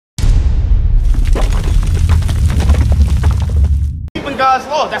God's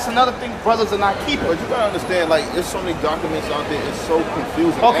law. That's another thing brothers are not keeping. But you gotta understand, like, there's so many documents out there. It's so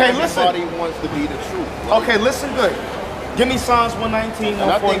confusing. Okay, listen. Everybody wants to be the truth. Like, okay, listen good. Give me Psalms 119, 142.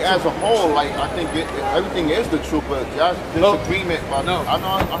 And I think as a whole, like, I think everything is the truth, but y'all disagreement about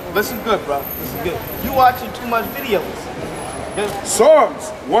Listen good, bro. Listen good. You watching too much videos.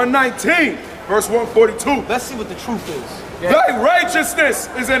 Psalms 119, verse 142. Let's see what the truth is. Yeah. Thy righteousness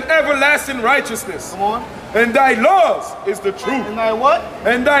is an everlasting righteousness. Come on. And thy laws is the truth. And thy what?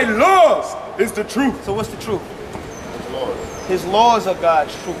 And thy laws is the truth. So what's the truth? His laws. His laws are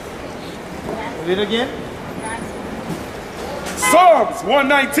God's truth. Read it again. Psalms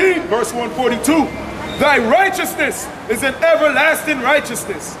 119, verse 142. Thy righteousness is an everlasting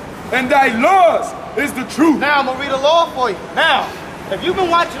righteousness, and thy laws is the truth. Now I'm going to read a law for you. Now, if you've been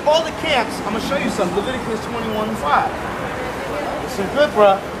watching all the camps, I'm going to show you something. Leviticus 21 and 5. Listen good,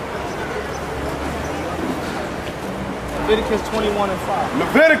 bruh. Leviticus 21 and 5.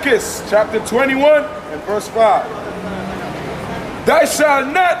 Leviticus chapter 21 and verse 5. Thou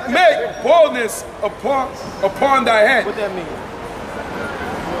shalt not make boldness upon thy head. What that mean?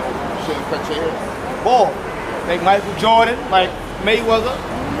 Shouldn't cut your hair. Bald. Like Michael Jordan, like Mayweather,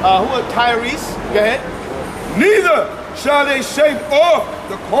 who are Tyrese? Go ahead. Neither shall they shave off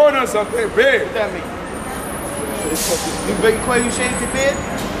the corners of their beard. What that mean? You big Quay, you shaved your beard?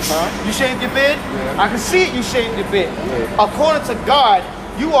 Huh? You shaved your beard? Yeah. I can see it, you shaved your beard. Yeah. According to God,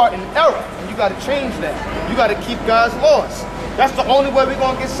 you are in error, and you got to change that. You got to keep God's laws. That's the only way we're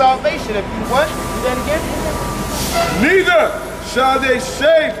going to get salvation. If you what? Do that again? Neither shall they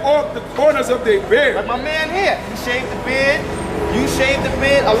shave off the corners of their beard. Like my man here, he shaved the beard, you shaved the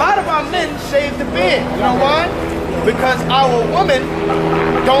beard. A lot of our men shave the beard. You know why? Because our women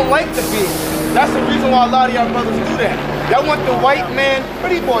don't like the beard. That's the reason why a lot of y'all brothers do that. Y'all want the white man,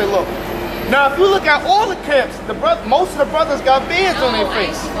 pretty boy look. Now, if you look at all the camps, most of the brothers got beards on their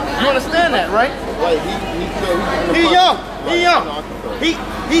face. You understand that, right? Like, He young. He young.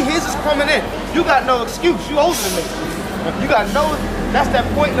 His is coming in. You got no excuse. You older than me. You got no. That's that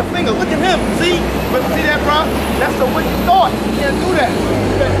pointing the finger. Look at him. See? But see that, bro? That's the wicked thought. You can't do that.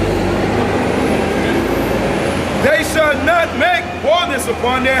 They shall not make baldness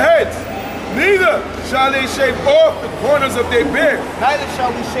upon their heads. Neither shall they shave off the corners of their beard. Neither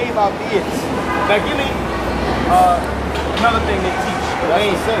shall we shave our beards. Now give me another thing they teach.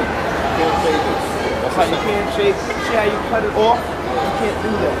 That's the same. You can't say this. That's how you can't shave. See how you cut it off? You can't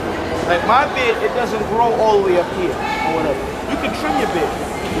do that. Like my beard, it doesn't grow all the way up here or whatever. You can trim your beard,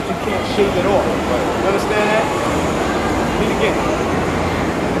 but you can't shave it off. You understand that? Read it again.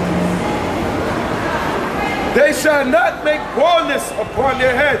 They shall not make baldness upon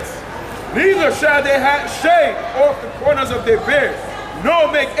their heads. Neither shall they shave off the corners of their beard,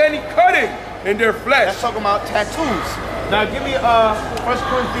 nor make any cutting in their flesh. That's talking about tattoos. Now give me 1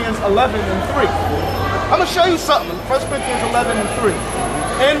 Corinthians 11 and 3. I'm going to show you something. 1 Corinthians 11 and 3.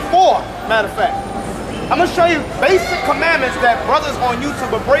 And 4, matter of fact. I'm going to show you basic commandments that brothers on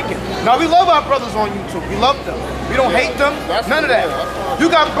YouTube are breaking. Now we love our brothers on YouTube. We love them. We don't hate them. None of that.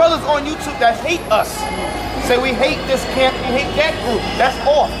 You got brothers on YouTube that hate us. Say we hate this camp, we hate that group. That's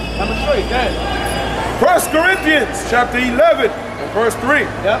off. I'm going to show you that. 1 Corinthians chapter 11 and verse 3.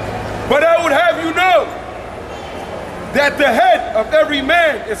 Yep. But I would have you know that the head of every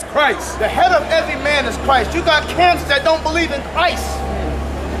man is Christ. The head of every man is Christ. You got camps that don't believe in Christ.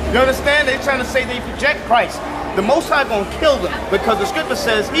 You understand? They're trying to say they reject Christ. The Most High gonna kill them because the scripture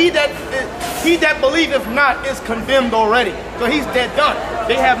says, he that believeth not is condemned already. So he's dead done.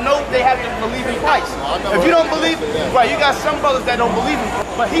 They have to believe in Christ. If you don't believe, right, you got some brothers that don't believe in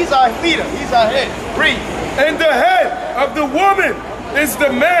Christ, but he's our leader, he's our head. Read. And the head of the woman is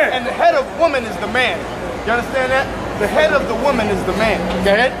the man. And the head of woman is the man. You understand that? The head of the woman is the man.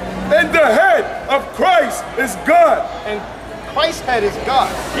 Go ahead. And the head of Christ is God. And Christ's head is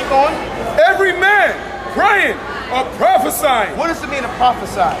God. Keep going. Every man praying or prophesying. What does it mean to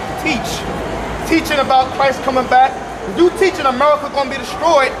prophesy? Teach. Teaching about Christ coming back. If you teaching America going to be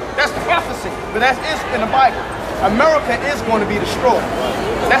destroyed, that's prophecy. But that is in the Bible. America is going to be destroyed.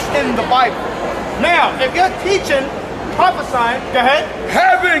 That's in the Bible. Now, if you're teaching, prophesying, go ahead.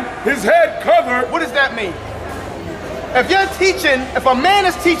 Having his head covered. What does that mean? If you're teaching, if a man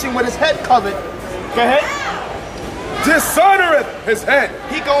is teaching with his head covered, go ahead. Dishonoreth his head.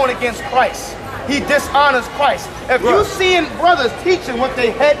 He going against Christ. He dishonors Christ. If you seeing brothers teaching with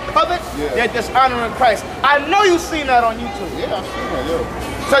their head covered, they're dishonoring Christ. I know you seen that on YouTube. Yeah, I've seen that,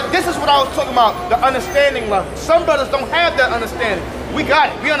 yeah. So this is what I was talking about, the understanding level. Some brothers don't have that understanding. We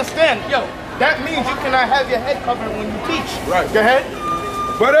got it. We understand. Yo, that means you cannot have your head covered when you teach. Right. Go ahead.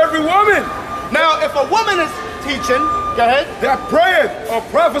 But every woman. Now, if a woman is teaching, Go ahead. that prayeth or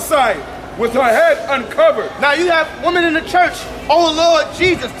prophesieth with her head uncovered. Now you have women in the church, oh Lord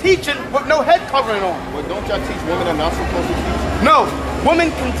Jesus, teaching with no head covering on. But don't y'all teach women are not supposed to teach? No,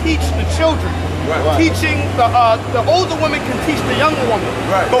 women can teach the children. Right. Teaching the older women can teach the younger woman.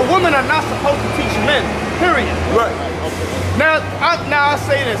 Right. But women are not supposed to teach men. Period. Right. Now I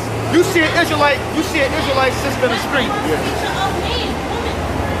say this. You see an Israelite sister in the street.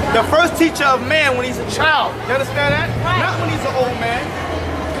 The first teacher of man when he's a child. You understand that? Right. Not when he's an old man.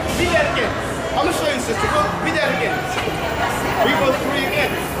 Read that again. I'm gonna show you, sister. Read that again. Read verse 3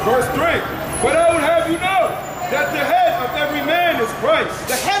 again. Verse 3. But I would have you know that the head of every man is Christ.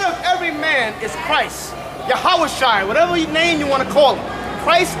 The head of every man is Christ. Yahushua, whatever name you want to call him.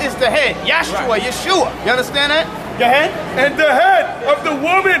 Christ is the head. Yahshua, Right. Yeshua. You understand that? Go ahead. And the head of the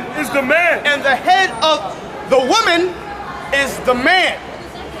woman is the man. And the head of the woman is the man.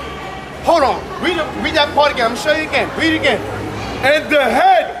 Hold on. Read that part again. I'm gonna show you again. Read it again. And the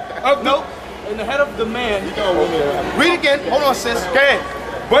head of Nope. And the head of the man. You know women. Read again. Hold on, sis. Go ahead.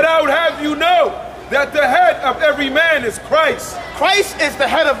 But I would have you know that the head of every man is Christ. Christ is the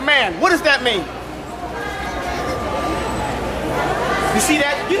head of man. What does that mean? You see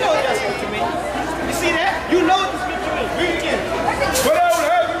that? You know what that scripture means. You see that? You know what the scripture means. Read it again. But I would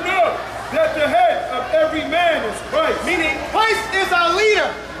have you know that the head of every man is Christ. Meaning Christ is our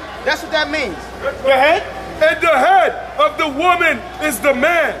leader. That's what that means. Go ahead. And the head of the woman is the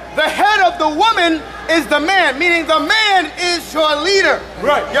man. The head of the woman is the man, meaning the man is your leader.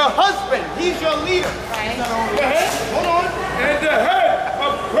 Right. Your husband, he's your leader. Right. Go ahead. Hold on. And the head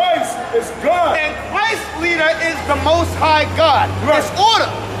of Christ is God. And Christ's leader is the Most High God. Right. It's order.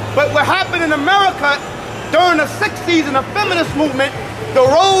 But what happened in America during the 60s in the feminist movement, the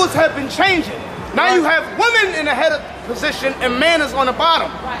roles have been changing. Now you have women in the head of position and man is on the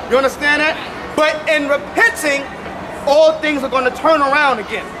bottom. You understand that? But in repenting, all things are going to turn around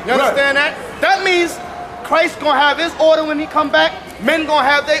again. You understand that? That means Christ going to have his order when he come back. Men going to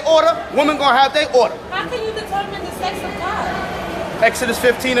have their order. Women going to have their order. How can you determine the sex of God? Exodus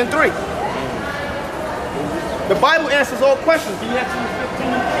 15 and 3. The Bible answers all questions. Give me Exodus 15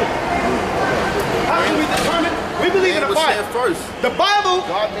 and 3. How can we determine? We believe in the Bible. First. The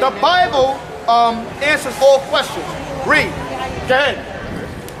Bible answers all questions. Read. Go ahead.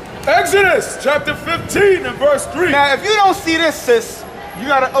 Exodus chapter 15 and verse 3. Now, if you don't see this, sis, you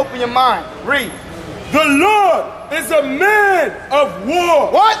got to open your mind. Read. The Lord is a man of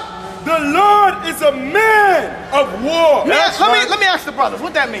war. What? The Lord is a man of war. Let me ask the brothers.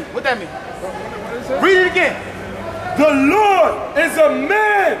 What that mean? What that mean? Read it again. The Lord is a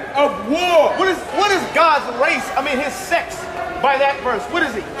man of war. What is God's race? I mean, his sex. By that verse, what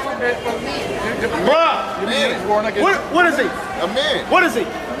is he? Bruh. What is he? A man. What is he?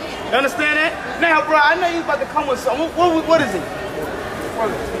 You understand that? Now, bro, I know you about to come with something. What is he?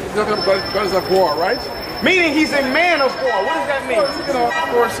 God is of war, right? Meaning he's a man of war. What does that mean? You know, of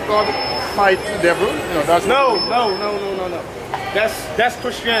course, God fight the devil. You know, that's No. That's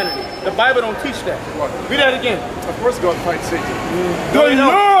Christianity. The Bible don't teach that. What? Read that again. Of course, God fights Satan. The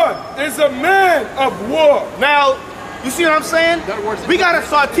Lord is a man of war. Now, you see what I'm saying? That word's- We gotta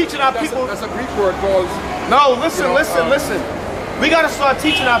start teaching our people. That's a Greek word called. No, listen, You know, listen. We gotta start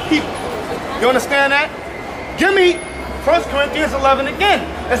teaching our people. You understand that? Give me 1 Corinthians 11 again.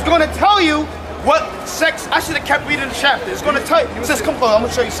 It's gonna tell you what sex. I should have kept reading the chapter. It's gonna tell you. Sis, come close. I'm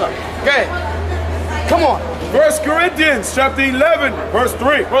gonna show you something. Go ahead. Come on. 1 Corinthians chapter 11 verse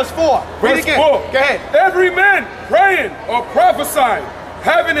 3. Verse 4. Read Verse it again. 4. Go ahead. Every man praying or prophesying,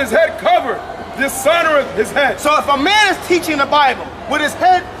 having his head covered, dishonoreth his head. So if a man is teaching the Bible with his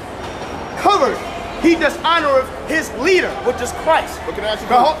head covered, he dishonoreth his leader, which is Christ. But can I ask you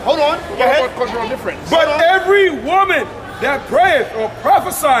Now, hold on. Go What ahead. about cultural difference? But every woman that prayeth or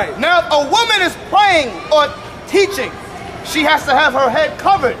prophesieth, Now, if a woman is praying or teaching, she has to have her head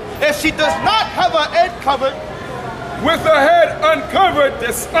covered. If she does not have her head covered, with her head uncovered,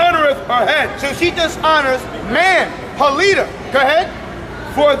 dishonoreth her head. so she dishonors man, her leader. Go ahead.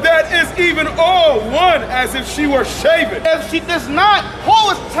 For that is even all one as if she were shaven. If she does not, Paul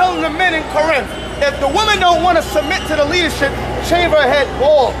was telling the men in Corinth, if the woman don't want to submit to the leadership, shave her head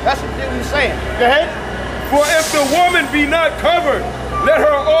bald. That's what he's saying. Go ahead. For if the woman be not covered, let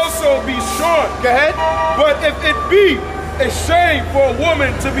her also be shorn. Go ahead. But if it be a shame for a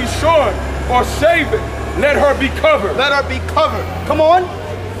woman to be shorn or shaven, let her be covered. Let her be covered. Come on.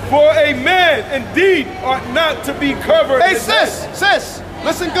 For a man indeed ought not to be covered. Hey, his head. sis,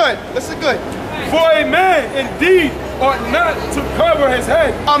 listen good. Listen good. For a man indeed ought not to cover his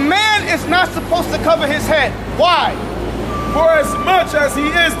head. A man is not supposed to cover his head. Why? For as much as he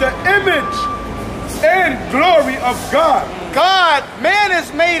is the image and glory of God. God, man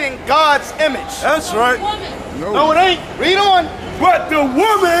is made in God's image. That's right. No, it ain't. Read on. But the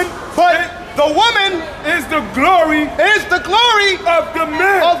woman, the woman is the glory of the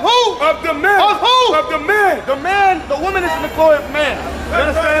man. Of who? Of the man. Of who? Of the man. The woman is in the glory of man. You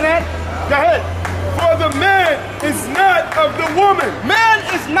understand that? Go ahead. For the man is not of the woman. Man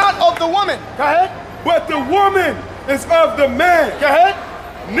is not of the woman. Go ahead. But the woman is of the man. Go ahead.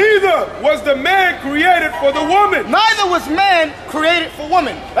 Neither was the man created for the woman. Neither was man created for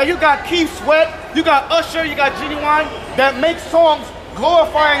woman. Like you got Keith Sweat, you got Usher, you got Genuine that make songs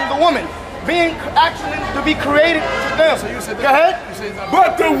glorifying the woman, being actually to be created to them. So you said that. Go ahead.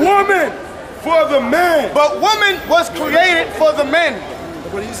 But the woman for the man. But woman was created for the men.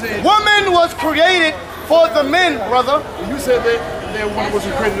 What are you saying? Woman was created for the men, brother. You said that woman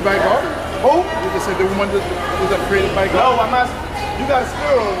wasn't created by God? Who? You just said the woman wasn't created by God? No, I'm asking. You got a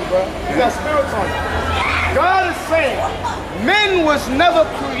spirit on you, bro. You got spirits on you. God is saying men was never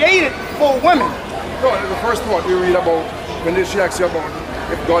created for women. No, the first part you read about when she asked you about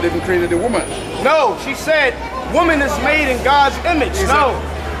if God even created a woman. No, she said woman is made in God's image. No.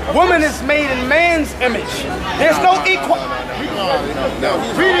 Woman is made in man's image. There's no equal.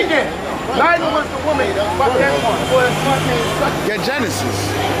 Read it again. Neither was the woman. Get Genesis.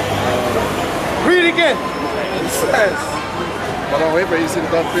 Read it again. It says, For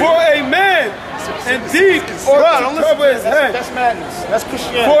a man indeed ought to cover his head. That's madness. That's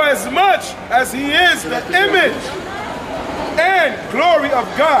Christianity. For as much as he is the image and glory of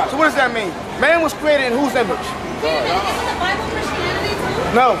God. So what does that mean? Man was created in whose image? Isn't the Bible Christianity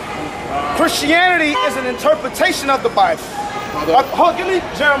too? No. Christianity is an interpretation of the Bible. Give me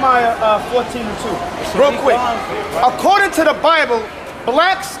Jeremiah 14:2. Real quick. According to the Bible,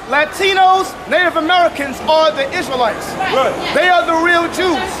 blacks, Latinos, Native Americans are the Israelites. Right. They are the real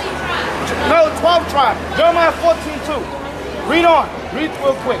Jews. No, 12 tribes. Jeremiah 14:2. Read on. Read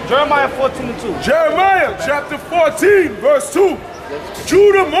real quick. Jeremiah 14:2. Jeremiah chapter 14 verse 2.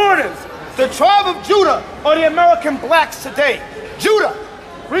 Judah mourneth. The tribe of Judah are the American blacks today. Judah.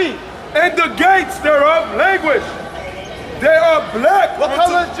 Read. And the gates thereof languish. They are black. What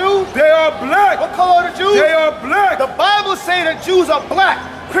color is Jews? They are black. What color are the Jews? They are black. The Bible says that Jews are black.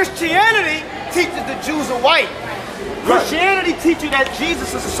 Christianity teaches the Jews are white. Christianity teaches you that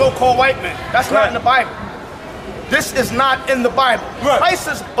Jesus is a so-called white man. That's not in the Bible. This is not in the Bible. Christ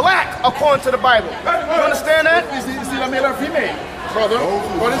is black according to the Bible. You understand that? Is he a male or female? Brother,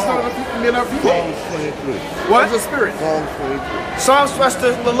 what is not a male or female? What? It's a spirit. Psalms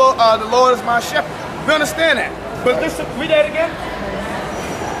says the Lord is my shepherd. We understand that. But listen, read that again.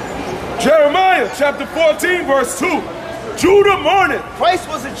 Jeremiah chapter 14 verse 2. Judah mourneth. Christ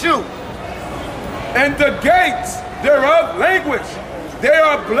was a Jew. And the gates thereof languish. They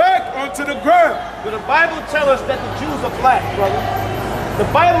are black unto the ground. But the Bible tells us that the Jews are black, brother. The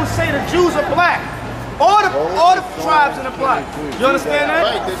Bible say the Jews are black. All the tribes in the black. You understand that?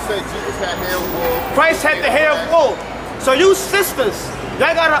 Right, they said Jesus had hair of wool. Christ had the hair of wool. So you sisters,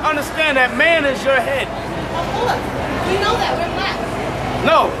 y'all gotta understand that man is your head. Hold up. We know that. We're black.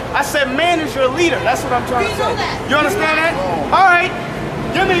 No, I said man is your leader. That's what I'm trying to say. We know that. You understand that? All right.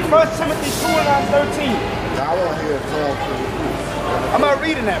 Give me 1 Timothy 2:13. Now I want to hear a song for the truth. I'm not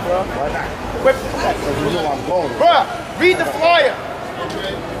reading that, bro. Why not? Wait, Because you know I'm going with bro, read the flyer.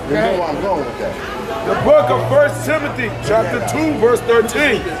 You know I'm going with that. The book of 1 Timothy chapter 2 verse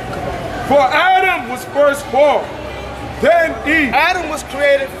 13. For Adam was first formed, then Eve. Adam was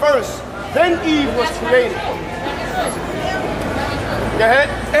created first, then Eve was created. Go ahead.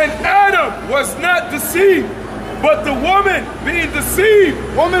 And Adam was not deceived, but the woman being deceived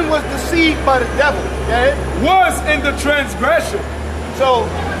Woman was deceived by the devil. Go ahead. was in the transgression. So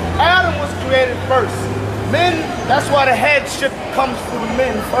Adam was created first. Men, that's why the headship comes through the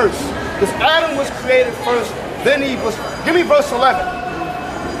men first. Because Adam was created first, then Eve was. Give me verse 11.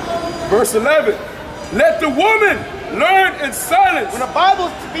 Verse 11. Let the woman learn in silence. When the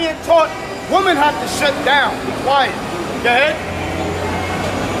Bible's being taught, women have to shut down, be quiet. Go ahead.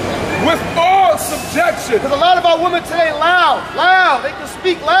 With all subjection. Because a lot of our women today loud. They can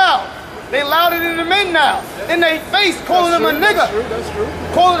speak loud. They louder than the men now. In their face, calling him a nigga. That's true.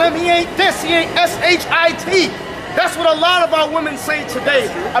 Calling him he ain't this, he ain't S-H-I-T. That's what a lot of our women say today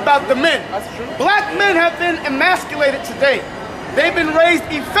about the men. That's true. Black men have been emasculated today. They've been raised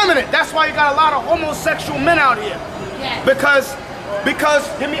effeminate. That's why you got a lot of homosexual men out here. Yes. Because,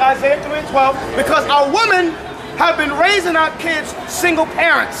 give me Isaiah 3:12, because our women have been raising our kids single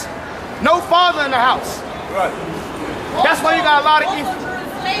parents. No father in the house. Right. That's why you got a lot of Also during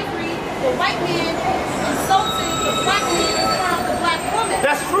slavery, the white man insulted the black man in front of the black woman.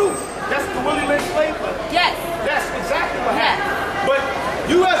 That's true. That's the Willie Lynch slave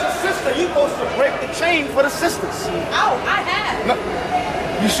same for the sisters. Oh, I have. No,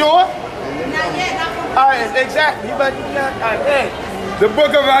 you sure? Not yet. Not for All right, exactly. You better, all right, hey. The book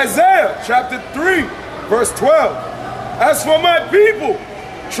of Isaiah, chapter 3, verse 12. As for my people,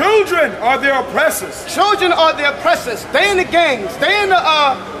 children are their oppressors. Children are the oppressors. They in the gangs. They in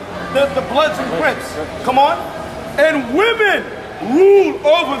the Bloods and Crips. Come on. And women rule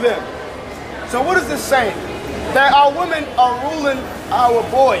over them. So what is this saying? That our women are ruling our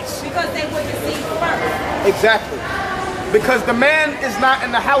boys. because they were deceived first. Exactly. Because the man is not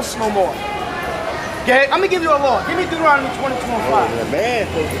in the house no more. Okay, I'm gonna give you a law. Give me Deuteronomy 22:5. The man's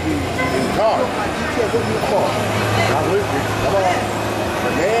supposed to be in charge. Come on. I'm with you. Come on.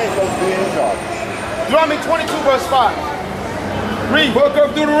 The man's supposed to be in charge. Deuteronomy 22 verse 5. Read. Book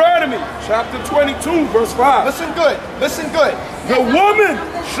of Deuteronomy, chapter 22, verse 5. Listen good. Listen good. The woman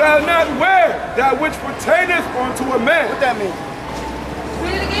shall not wear that which pertaineth unto a man. What that mean?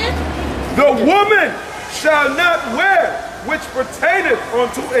 Read it again. The woman shall not wear which pertaineth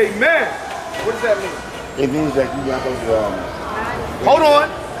unto a man. What does that mean? It means that you're not supposed to, Hold on.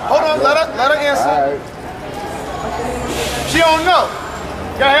 Hold on. Let her answer. all right. She don't know.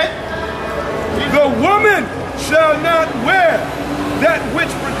 Go ahead. The woman shall not wear that which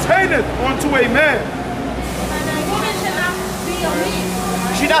pertaineth unto a man. Women should not be a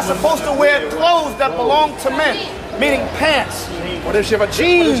man. She's not supposed to wear clothes that belong to men, meaning pants. What if she have a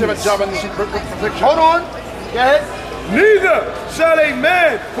Jeans. What if she have a job and she perfection? Hold on. Go ahead. Neither shall a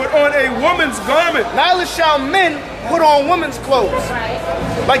man put on a woman's garment. Neither shall men put on women's clothes.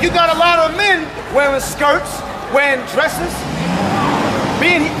 Like you got a lot of men wearing skirts, wearing dresses,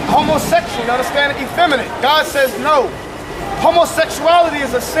 being homosexual, you understand? Effeminate. God says no. Homosexuality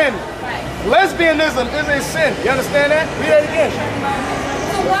is a sin. Lesbianism is a sin. You understand that? Read that again.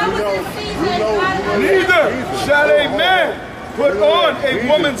 So why was it season God? Neither shall a man put on a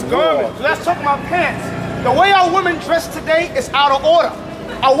woman's garment. So that's talking about pants. The way our women dress today is out of order.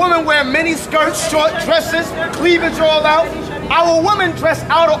 Our women wear mini skirts, short dresses, cleavage all out. Our women dress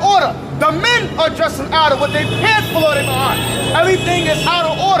out of order. The men are dressing out of what they pants below their behind. Everything is out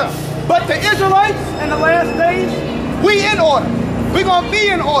of order. But the Israelites in the last days, we in order. We're going to be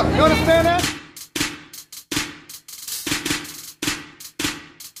in order. You understand that?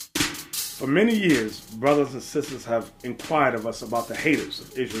 For many years, brothers and sisters have inquired of us about the haters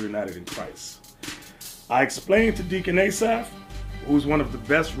of Israel United in Christ. I explained to Deacon Asaph, who's one of the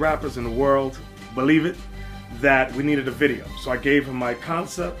best rappers in the world, believe it, that we needed a video. So I gave him my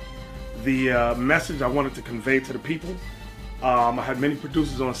concept, the message I wanted to convey to the people. I had many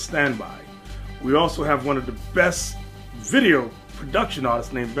producers on standby. We also have one of the best video production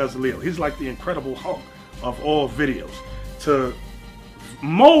artists named Bezaleel. He's like the Incredible Hulk of all videos. To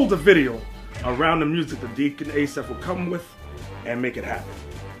mold the video around the music that Deacon Asaph will come with and make it happen.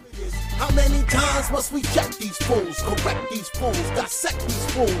 How many times must we check these fools, correct these fools, dissect these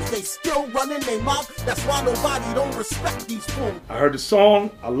fools? They still running their mouth, that's why nobody don't respect these fools. I heard the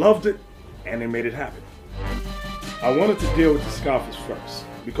song, I loved it, and they made it happen. I wanted to deal with the scoffers first,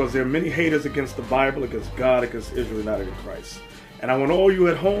 because there are many haters against the Bible, against God, against Israel United in Christ. And I want all you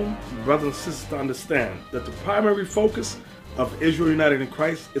at home, brothers and sisters, to understand that the primary focus of Israel United in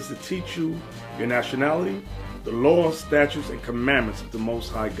Christ is to teach you your nationality, the laws, statutes, and commandments of the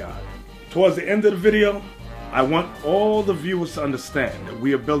Most High God. Towards the end of the video, I want all the viewers to understand that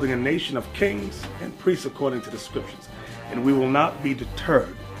we are building a nation of kings and priests according to the scriptures, and we will not be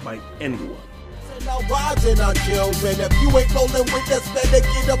deterred by anyone. And our wives and our children, if you ain't rolling with us, better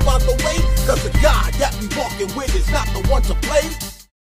get up out the way, cause the God that we walking with is not the one to play.